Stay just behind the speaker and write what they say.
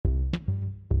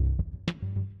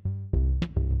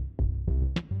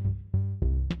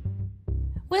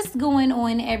What's going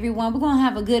on, everyone? We're going to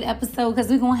have a good episode because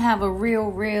we're going to have a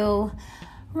real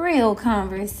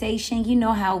conversation. You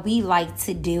know how we like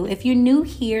to do. If you're new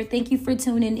here, thank you for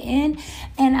tuning in.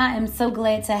 And I am so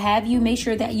glad to have you. Make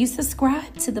sure that you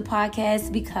subscribe to the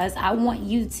podcast because I want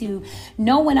you to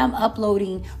know when I'm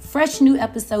uploading fresh new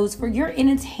episodes for your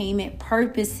entertainment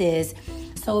purposes.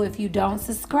 So if you don't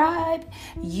subscribe,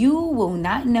 you will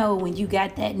not know when you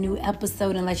got that new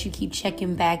episode unless you keep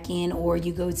checking back in or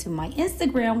you go to my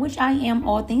Instagram, which I am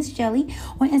All Things Jelly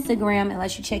on Instagram,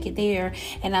 unless you check it there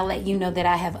and I let you know that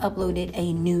I have uploaded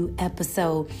a new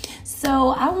episode. So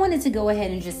I wanted to go ahead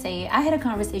and just say I had a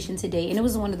conversation today, and it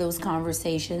was one of those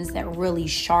conversations that really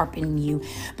sharpen you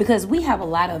because we have a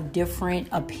lot of different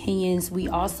opinions. We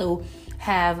also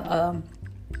have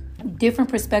different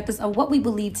perspectives of what we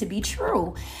believe to be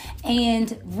true.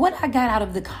 And what I got out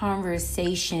of the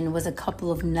conversation was a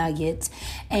couple of nuggets.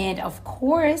 And of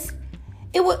course,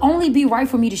 it would only be right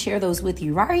for me to share those with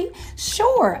you, right?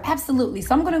 Sure, absolutely.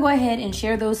 So I'm going to go ahead and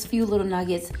share those few little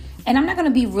nuggets. And I'm not going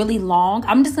to be really long.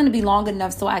 I'm just going to be long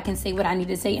enough so I can say what I need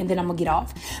to say, and then I'm going to get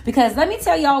off. Because let me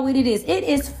tell y'all what it is. It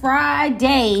is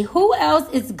Friday. Who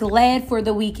else is glad for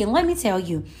the weekend? Let me tell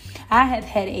you. I have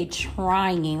had a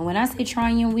trying, when I say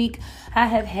trying week, I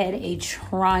have had a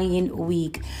trying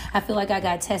week. I feel like I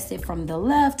got tested from the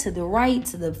left to the right,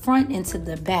 to the front, and to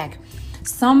the back.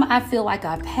 Some I feel like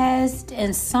I passed,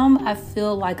 and some I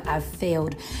feel like I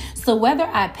failed. So whether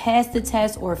I passed the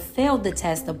test or failed the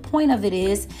test, the point of it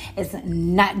is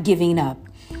not giving up.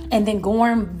 And then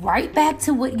going right back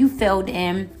to what you failed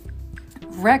in,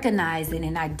 recognizing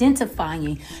and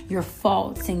identifying your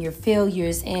faults and your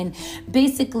failures, and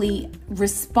basically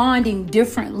responding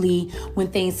differently when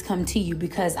things come to you,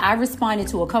 because I responded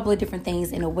to a couple of different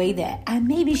things in a way that I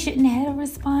maybe shouldn't have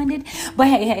responded. But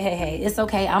hey, it's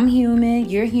okay. I'm human.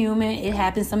 You're human. It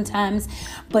happens sometimes.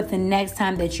 But the next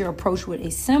time that you're approached with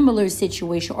a similar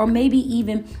situation, or maybe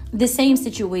even the same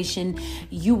situation,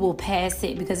 you will pass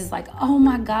it because it's like, oh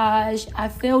my gosh, I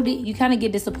failed it. You kind of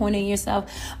get disappointed in yourself.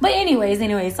 But anyways,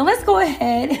 so let's go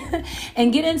ahead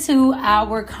and get into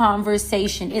our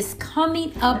conversation. It's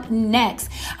coming up next.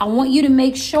 I want you to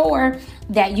make sure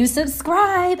that you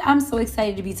subscribe. I'm so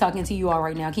excited to be talking to you all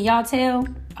right now. Can y'all tell?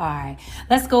 All right,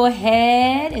 let's go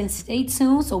ahead and stay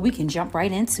tuned so we can jump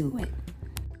right into it.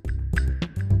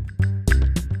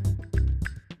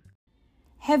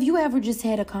 Have you ever just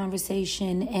had a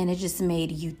conversation and it just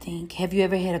made you think? Have you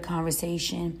ever had a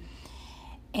conversation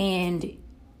and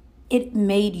it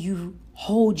made you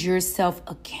hold yourself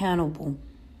accountable,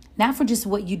 not for just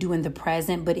what you do in the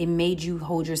present, but it made you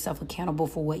hold yourself accountable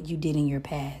for what you did in your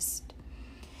past?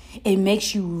 It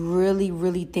makes you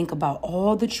really think about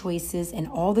all the choices and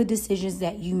all the decisions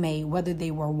that you made, whether they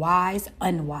were wise,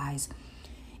 unwise,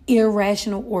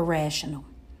 irrational, or rational,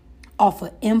 off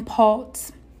of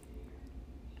impulse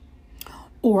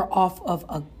or off of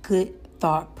a good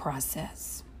thought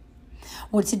process.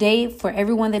 Well, today, for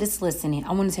everyone that is listening,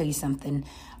 I want to tell you something.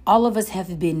 All of us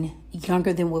have been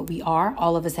younger than what we are.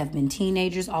 All of us have been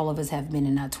teenagers. All of us have been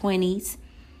in our 20s,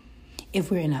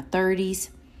 if we're in our 30s.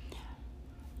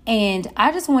 And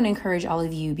I just want to encourage all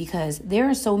of you, because there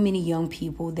are so many young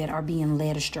people that are being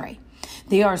led astray.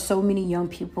 There are so many young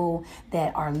people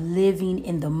that are living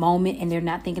in the moment, and they're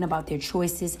not thinking about their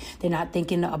choices. They're not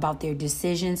thinking about their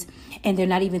decisions, and they're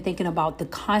not even thinking about the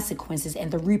consequences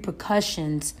and the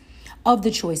repercussions of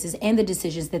the choices and the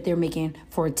decisions that they're making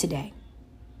for today.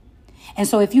 And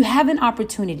so if you have an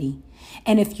opportunity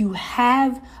and if you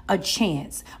have a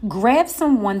chance, grab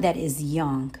someone that is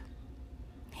young.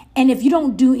 And if you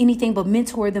don't do anything but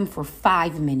mentor them for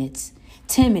 5 minutes,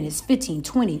 10 minutes, 15,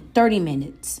 20, 30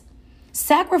 minutes,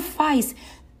 sacrifice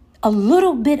a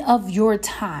little bit of your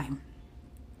time.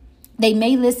 They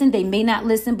may listen, they may not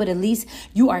listen, but at least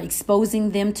you are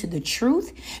exposing them to the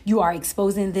truth. You are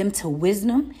exposing them to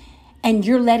wisdom, and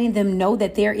you're letting them know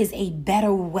that there is a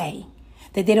better way.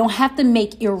 That they don't have to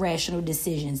make irrational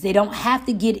decisions. They don't have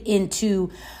to get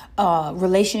into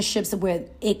relationships where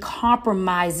it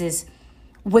compromises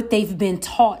what they've been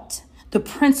taught, the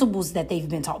principles that they've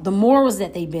been taught, the morals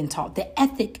that they've been taught, the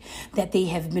ethic that they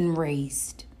have been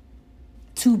raised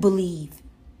to believe.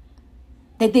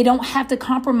 That they don't have to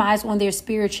compromise on their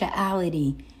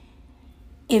spirituality.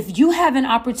 If you have an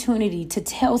opportunity to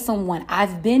tell someone,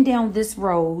 I've been down this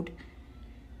road,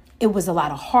 it was a lot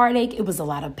of heartache. It was a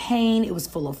lot of pain. It was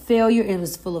full of failure. It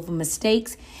was full of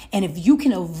mistakes. And if you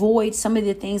can avoid some of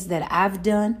the things that I've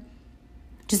done,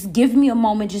 just give me a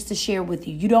moment just to share with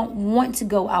you. You don't want to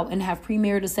go out and have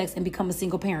premarital sex and become a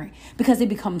single parent, because it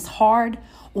becomes hard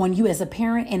on you as a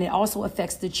parent, and it also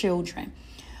affects the children.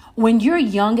 When you're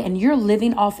young and you're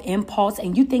living off impulse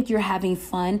and you think you're having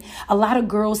fun, a lot of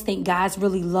girls think guys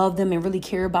really love them and really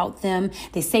care about them.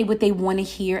 They say what they want to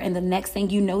hear, and the next thing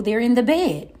you know, they're in the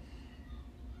bed.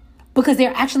 Because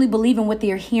they're actually believing what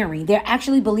they're hearing. They're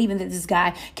actually believing that this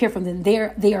guy cares for them.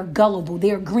 They are gullible.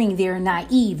 They're green. They're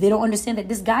naive. They don't understand that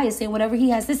this guy is saying whatever he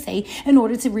has to say in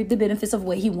order to reap the benefits of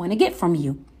what he want to get from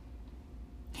you.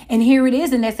 And here it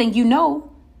is. And next thing you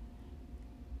know,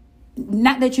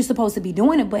 not that you're supposed to be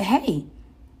doing it, but hey,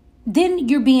 then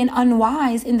you're being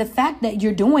unwise in the fact that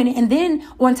you're doing it. And then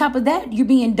on top of that, you're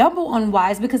being double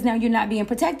unwise because now you're not being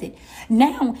protected.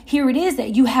 Now, here it is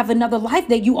that you have another life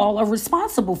that you all are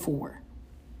responsible for.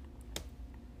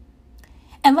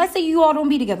 And let's say you all don't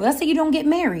be together. Let's say you don't get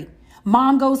married.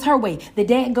 Mom goes her way. The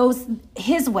dad goes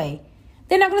his way.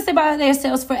 They're not going to stay by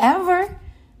themselves forever.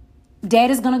 Dad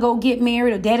is going to go get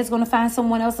married, or dad is going to find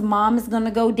someone else. Mom is going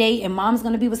to go date, and mom's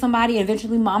going to be with somebody. And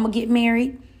eventually mom will get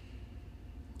married.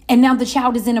 And now the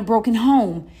child is in a broken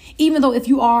home. Even though if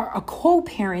you are a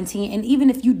co-parenting, and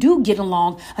even if you do get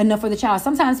along enough for the child,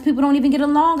 sometimes people don't even get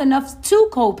along enough to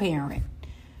co-parent.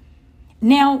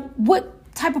 Now,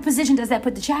 what type of position does that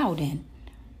put the child in?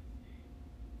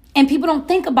 And people don't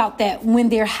think about that when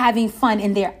they're having fun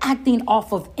and they're acting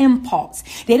off of impulse.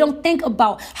 They don't think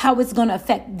about how it's going to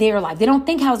affect their life. They don't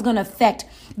think how it's going to affect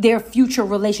their future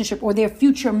relationship or their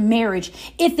future marriage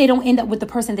if they don't end up with the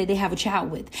person that they have a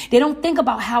child with. They don't think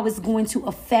about how it's going to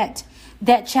affect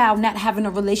that child not having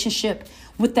a relationship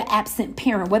with the absent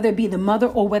parent, whether it be the mother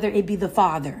or whether it be the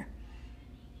father.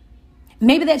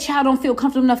 Maybe that child don't feel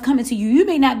comfortable enough coming to you. You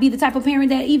may not be the type of parent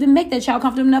that even make that child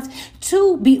comfortable enough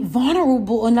to be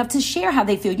vulnerable enough to share how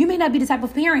they feel. You may not be the type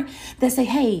of parent that say,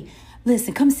 hey,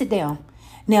 listen, come sit down.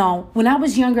 Now, when I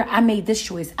was younger, I made this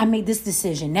choice. I made this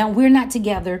decision. Now we're not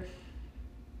together,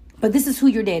 but this is who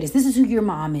your dad is. This is who your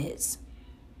mom is.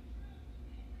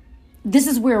 This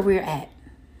is where we're at.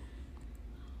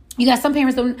 You got some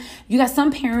parents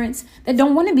that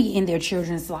don't want to be in their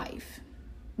children's life.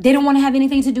 They don't want to have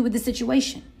anything to do with the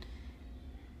situation.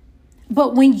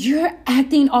 But when you're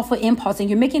acting off of impulse and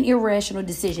you're making irrational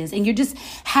decisions and you're just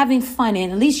having fun,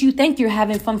 and at least you think you're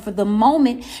having fun for the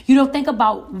moment, you don't think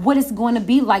about what it's going to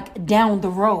be like down the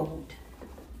road.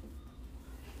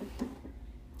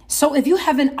 So if you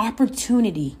have an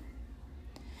opportunity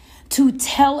to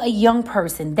tell a young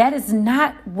person that is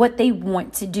not what they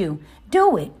want to do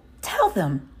it. Tell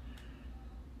them.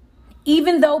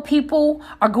 Even though people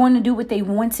are going to do what they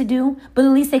want to do, but at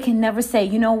least they can never say,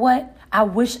 you know what? I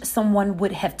wish someone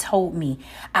would have told me.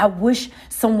 I wish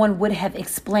someone would have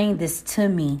explained this to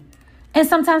me. And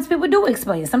sometimes people do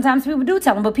explain it. Sometimes people do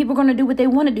tell them, but people are going to do what they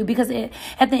want to do because at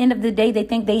the end of the day, they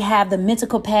think they have the mental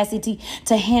capacity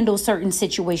to handle certain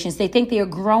situations. They think they are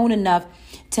grown enough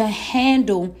to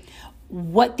handle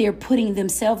what they're putting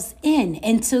themselves in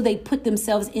until they put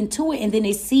themselves into it. And then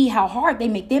they see how hard they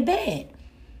make their bed.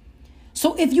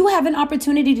 So if you have an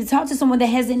opportunity to talk to someone that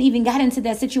hasn't even got into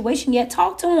that situation yet,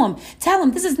 talk to them. Tell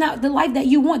them this is not the life that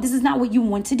you want. This is not what you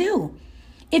want to do.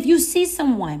 If you see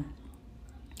someone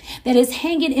that is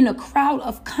hanging in a crowd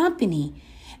of company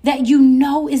that you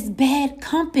know is bad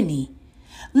company,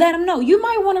 let them know. You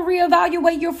might want to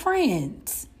reevaluate your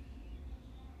friends.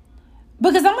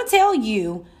 Because I'm going to tell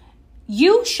you,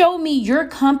 you show me your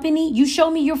company, you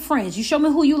show me your friends, you show me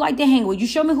who you like to hang with, you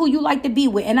show me who you like to be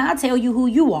with, and I'll tell you who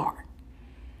you are.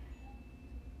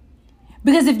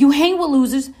 Because if you hang with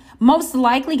losers, most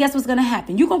likely, guess what's going to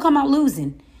happen? You're going to come out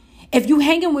losing. If you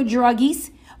hanging with druggies,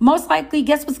 most likely,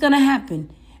 guess what's going to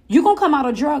happen? You're going to come out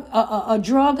a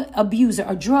drug abuser,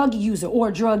 a drug user, or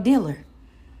a drug dealer.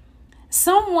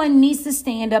 Someone needs to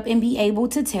stand up and be able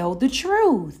to tell the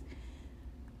truth.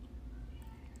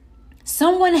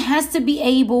 Someone has to be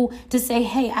able to say,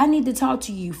 hey, I need to talk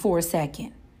to you for a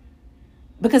second.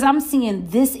 Because I'm seeing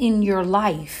this in your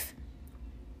life.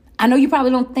 I know you probably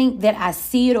don't think that I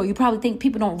see it, or you probably think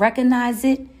people don't recognize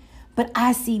it, but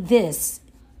I see this.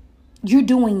 You're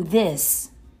doing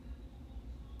this.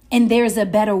 And there's a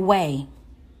better way.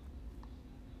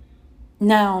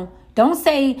 Now, don't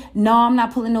say, no, I'm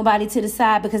not pulling nobody to the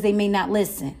side because they may not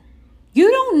listen.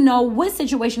 You don't know what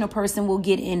situation a person will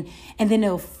get in, and then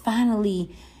it'll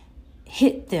finally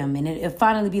hit them, and it'll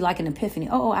finally be like an epiphany.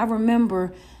 Oh, I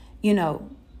remember,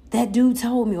 that dude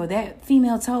told me, or that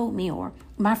female told me, or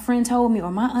my friend told me,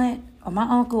 or my aunt, or my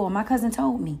uncle, or my cousin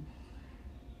told me.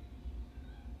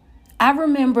 I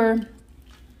remember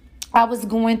I was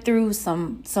going through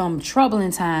some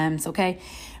troubling times, okay,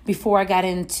 before I got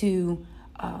into,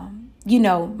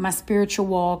 my spiritual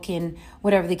walk and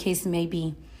whatever the case may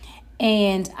be.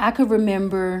 And I could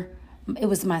remember it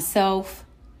was myself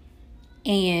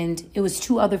And it was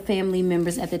 2 other family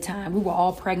members at the time. We were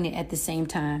all pregnant at the same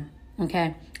time.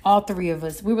 Okay. All 3 of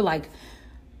us. We were like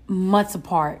months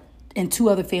apart. And 2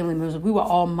 other family members. We were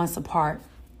all months apart.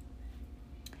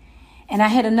 And I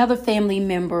had another family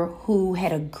member who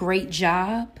had a great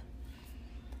job.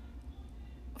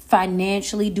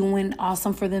 Financially doing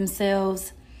awesome for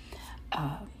themselves.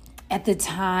 At the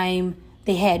time,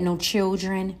 they had no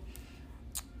children.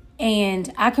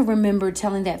 And I can remember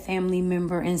telling that family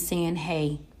member and saying,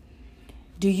 hey,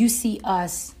 do you see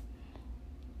us?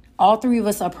 All 3 of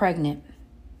us are pregnant.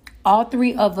 All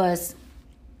 3 of us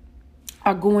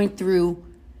are going through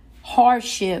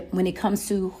hardship when it comes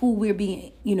to who we're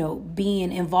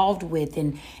being involved with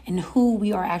and who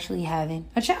we are actually having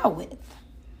a child with.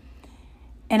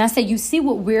 And I said, you see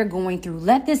what we're going through.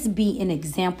 Let this be an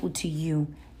example to you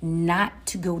not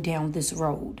to go down this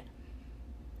road.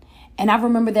 And I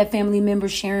remember that family member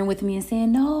sharing with me and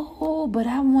saying, no, but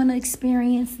I want to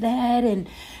experience that. And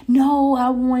no, I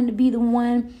want to be the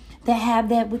one that have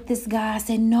that with this guy. I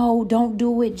said, no, don't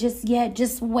do it just yet.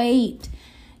 Just wait.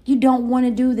 You don't want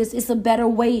to do this. It's a better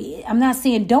way. I'm not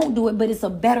saying don't do it, but it's a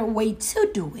better way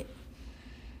to do it.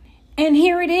 And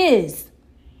here it is.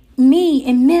 Me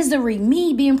in misery,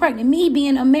 me being pregnant, me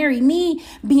being unmarried, me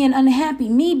being unhappy,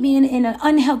 me being in an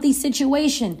unhealthy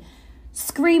situation,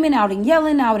 screaming out and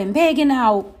yelling out and begging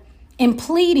out and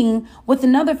pleading with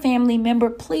another family member,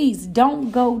 please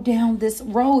don't go down this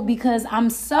road because I'm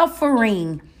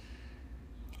suffering.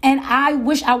 And I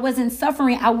wish I wasn't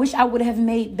suffering. I wish I would have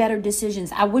made better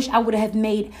decisions. I wish I would have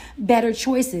made better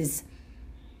choices.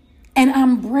 And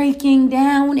I'm breaking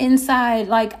down inside.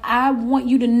 Like, I want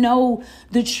you to know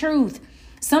the truth.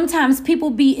 Sometimes people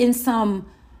be in some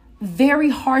very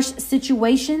harsh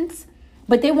situations,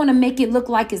 but they want to make it look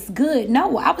like it's good.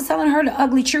 No, I was telling her the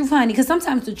ugly truth, honey, because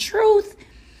sometimes the truth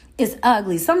is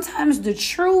ugly. Sometimes the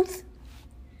truth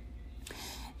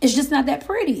is just not that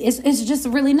pretty. It's just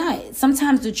really not.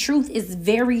 Sometimes the truth is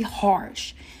very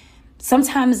harsh.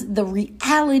 Sometimes the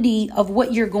reality of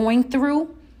what you're going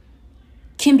through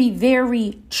can be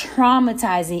very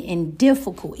traumatizing and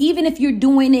difficult. Even if you're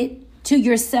doing it to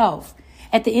yourself,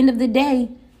 at the end of the day,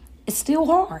 it's still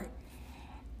hard.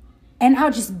 And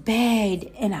I just begged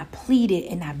and I pleaded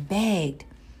and I begged.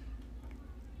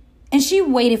 And she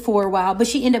waited for a while, but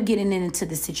she ended up getting into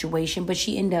the situation. But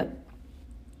she ended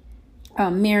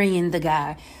up marrying the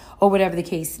guy or whatever the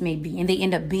case may be. And they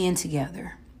end up being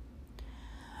together.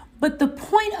 But the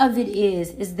point of it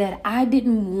is that I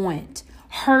didn't want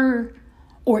her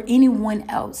or anyone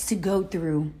else to go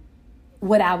through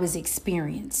what I was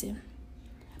experiencing.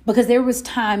 Because there was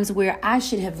times where I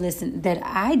should have listened that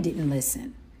I didn't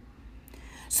listen.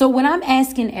 So what I'm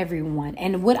asking everyone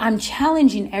and what I'm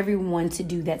challenging everyone to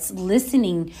do that's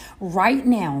listening right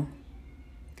now,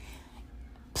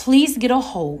 please get a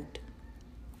hold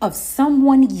of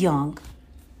someone young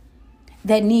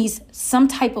that needs some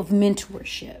type of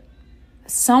mentorship,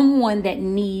 someone that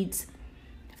needs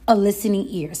a listening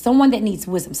ear, someone that needs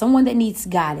wisdom, someone that needs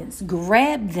guidance.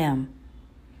 Grab them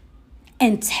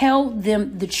and tell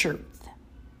them the truth.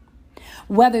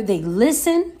 Whether they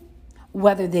listen,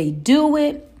 whether they do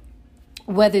it,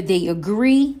 whether they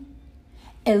agree,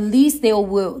 at least they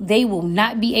will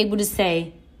not be able to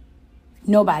say,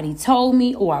 nobody told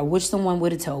me, or I wish someone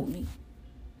would have told me.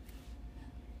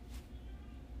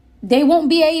 They won't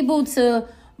be able to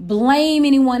blame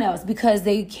anyone else because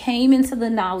they came into the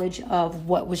knowledge of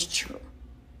what was true.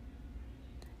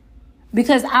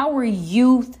 Because our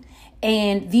youth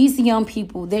and these young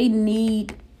people, they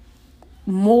need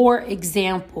more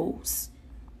examples.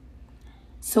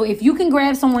 So if you can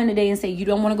grab someone today and say you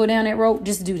don't want to go down that road,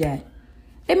 just do that.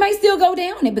 They might still go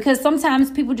down it because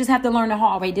sometimes people just have to learn the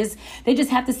hard way. They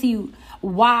just have to see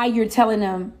why you're telling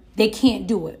them they can't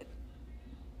do it.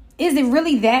 Is it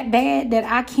really that bad that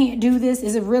I can't do this?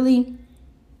 Is it really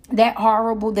that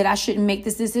horrible that I shouldn't make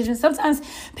this decision? Sometimes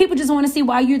people just want to see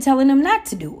why you're telling them not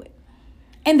to do it.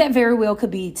 And that very well could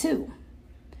be too.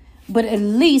 But at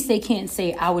least they can't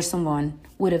say, I wish someone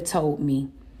would have told me.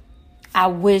 I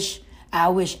wish.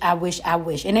 And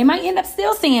they might end up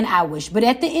still saying I wish. But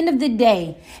at the end of the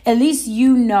day, at least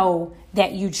you know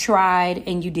that you tried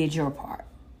and you did your part.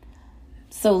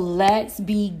 So let's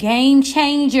be game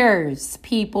changers,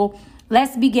 people.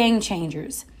 Let's be game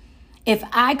changers. If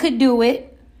I could do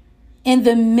it in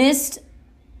the midst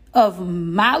of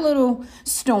my little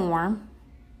storm,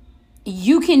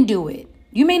 you can do it.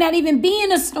 You may not even be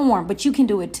in a storm, but you can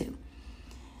do it too.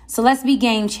 So let's be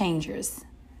game changers.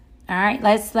 All right,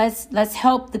 let's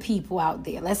help the people out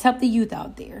there. Let's help the youth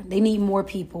out there. They need more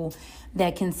people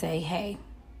that can say, hey,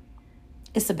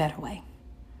 it's a better way.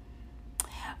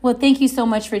 Well, thank you so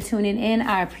much for tuning in.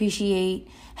 I appreciate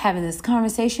having this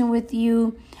conversation with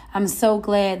you. I'm so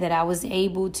glad that I was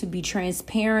able to be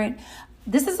transparent.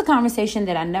 This is a conversation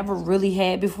that I never really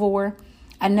had before.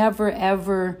 I never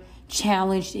ever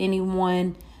challenged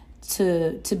anyone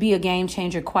to be a game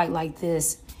changer quite like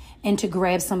this, and to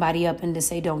grab somebody up and to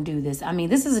say, don't do this. I mean,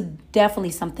 this is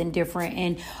definitely something different.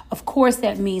 And of course,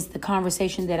 that means the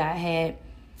conversation that I had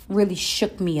really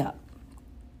shook me up.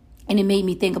 And it made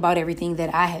me think about everything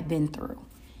that I had been through.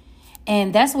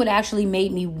 And that's what actually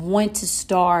made me want to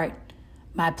start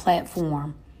my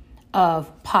platform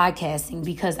of podcasting,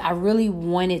 because I really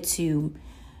wanted to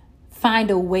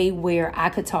find a way where I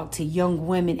could talk to young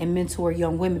women and mentor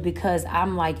young women, because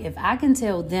I'm like, if I can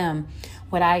tell them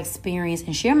what I experienced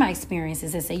and share my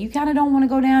experiences and say, you kind of don't want to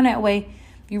go down that way.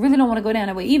 You really don't want to go down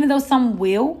that way. Even though some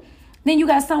will, then you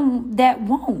got some that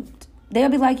won't. They'll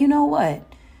be like, you know what?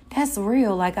 That's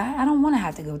real. Like, I don't want to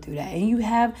have to go through that. And you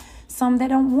have some that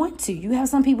don't want to. You have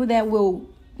some people that will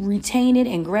retain it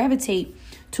and gravitate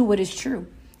to what is true.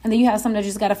 And then you have some that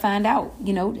just got to find out,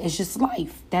 it's just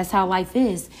life. That's how life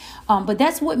is. But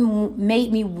that's what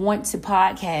made me want to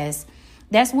podcast.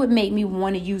 That's what made me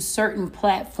want to use certain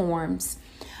platforms,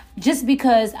 just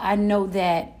because I know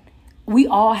that we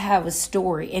all have a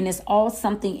story, and it's all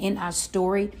something in our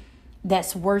story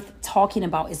that's worth talking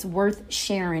about. It's worth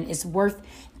sharing. It's worth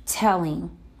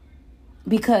telling,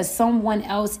 because someone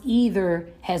else either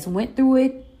has went through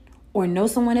it or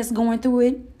knows someone that's going through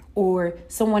it, or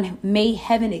someone may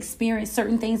haven't experienced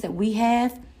certain things that we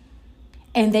have,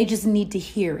 and they just need to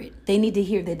hear it. They need to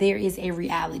hear that there is a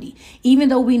reality. Even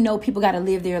though we know people got to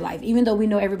live their life, even though we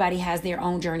know everybody has their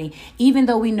own journey, even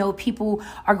though we know people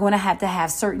are going to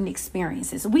have certain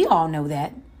experiences. We all know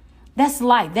that. That's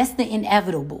life. That's the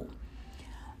inevitable.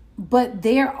 But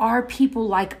there are people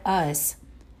like us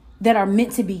that are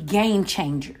meant to be game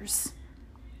changers.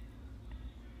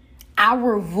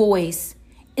 Our voice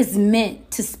is meant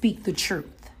to speak the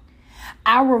truth.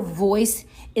 Our voice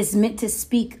is meant to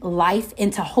speak life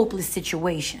into hopeless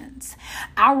situations.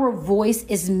 Our voice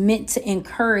is meant to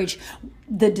encourage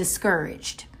the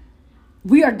discouraged.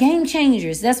 We are game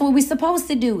changers. That's what we're supposed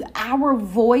to do. Our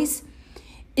voice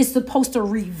is supposed to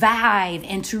revive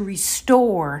and to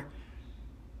restore.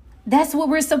 That's what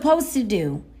we're supposed to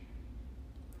do.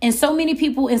 And so many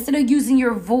people, instead of using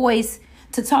your voice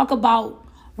to talk about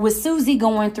what Susie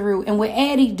going through and what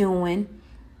Addie doing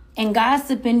and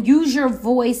gossiping, use your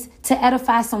voice to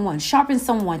edify someone, sharpen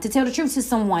someone, to tell the truth to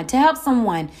someone, to help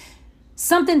someone,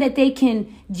 something that they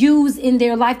can use in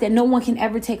their life that no one can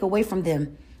ever take away from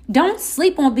them. Don't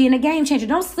sleep on being a game changer.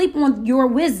 Don't sleep on your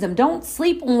wisdom. Don't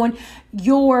sleep on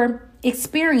your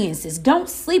experiences. Don't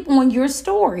sleep on your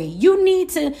story. You need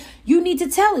to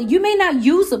tell it. You may not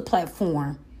use a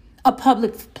platform, a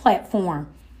public platform,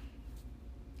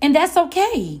 and that's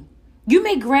okay. You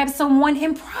may grab someone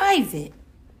in private,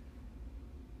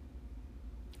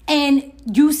 and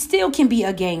you still can be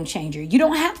a game changer. You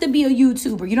don't have to be a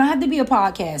YouTuber. You don't have to be a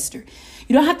podcaster.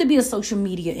 You don't have to be a social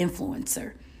media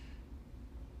influencer.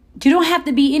 You don't have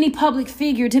to be any public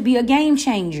figure to be a game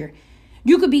changer.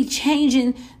 You could be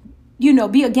changing,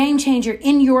 be a game changer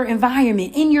in your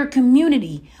environment, in your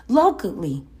community,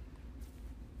 locally.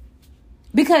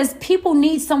 Because people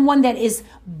need someone that is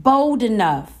bold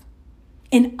enough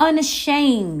and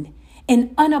unashamed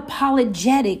and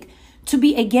unapologetic to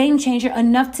be a game changer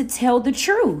enough to tell the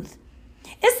truth.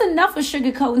 It's enough of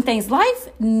sugarcoating things. Life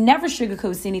never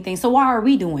sugarcoats anything. So why are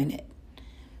we doing it?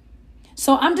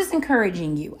 So I'm just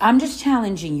encouraging you. I'm just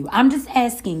challenging you. I'm just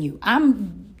asking you.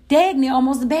 I'm dang near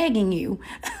almost begging you.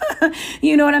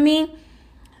 You know what I mean?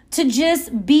 To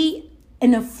just be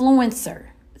an influencer.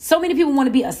 So many people want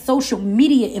to be a social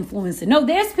media influencer. No,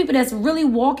 there's people that's really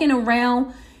walking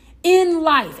around in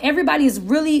life. Everybody is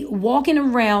really walking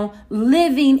around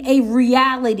living a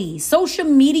reality. Social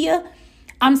media,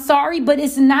 I'm sorry, but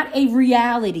it's not a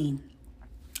reality.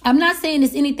 I'm not saying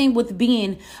it's anything with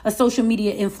being a social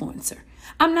media influencer.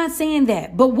 I'm not saying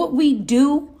that. But what we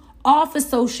do off of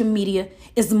social media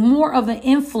is more of an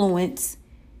influence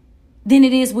than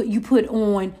it is what you put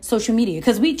on social media.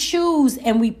 Because we choose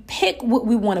and we pick what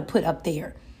we want to put up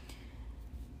there.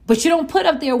 But you don't put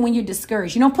up there when you're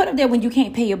discouraged. You don't put up there when you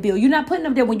can't pay your bill. You're not putting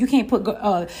up there when you can't put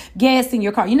gas in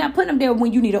your car. You're not putting up there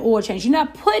when you need an oil change. You're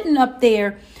not putting up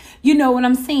there, you know what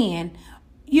I'm saying,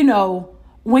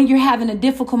 when you're having a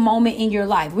difficult moment in your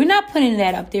life. We're not putting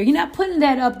that up there. You're not putting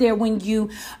that up there when you,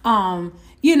 some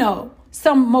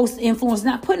most influencers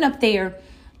not putting up there,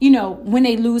 when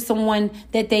they lose someone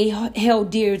that they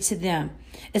held dear to them.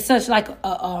 It's such like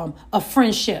a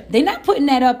friendship. They're not putting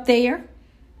that up there.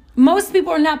 Most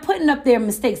people are not putting up their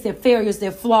mistakes, their failures,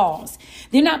 their flaws.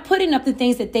 They're not putting up the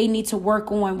things that they need to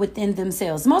work on within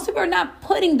themselves. Most people are not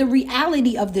putting the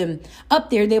reality of them up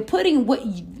there. They're putting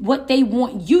what they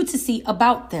want you to see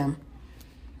about them.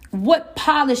 What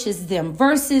polishes them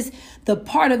versus the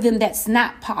part of them that's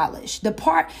not polished. The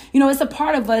part, it's a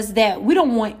part of us that we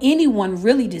don't want anyone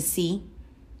really to see,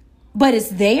 but it's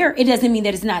there. It doesn't mean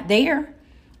that it's not there.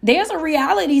 There's a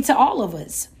reality to all of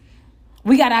us.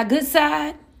 We got our good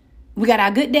side. We got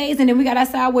our good days, and then we got our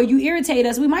side where you irritate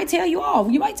us. We might tell you off.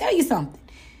 We might tell you something.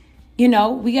 We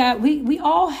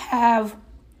all have,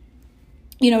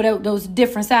 those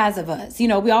different sides of us.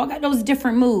 We all got those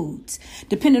different moods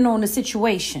depending on the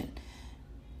situation.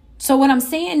 So what I'm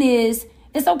saying is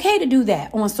it's okay to do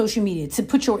that on social media, to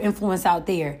put your influence out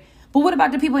there. But what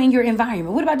about the people in your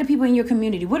environment? What about the people in your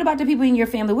community? What about the people in your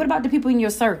family? What about the people in your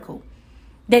circle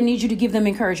that need you to give them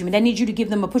encouragement, that need you to give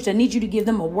them a push, that need you to give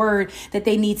them a word that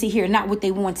they need to hear, not what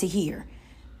they want to hear?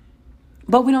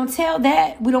 But we don't tell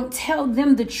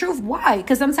them the truth. Why?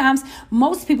 Because sometimes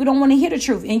most people don't want to hear the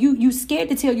truth. And you scared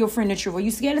to tell your friend the truth, or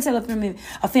you scared to tell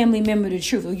a family member the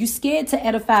truth, or you scared to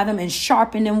edify them and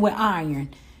sharpen them with iron.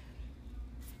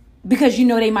 Because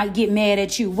they might get mad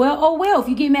at you. Well, if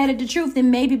you get mad at the truth,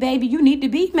 then maybe, baby, you need to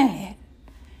be mad.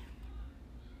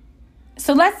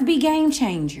 So let's be game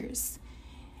changers.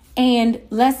 And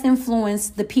let's influence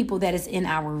the people that is in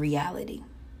our reality.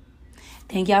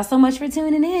 Thank y'all so much for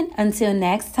tuning in. Until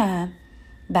next time.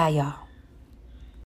 Bye, y'all.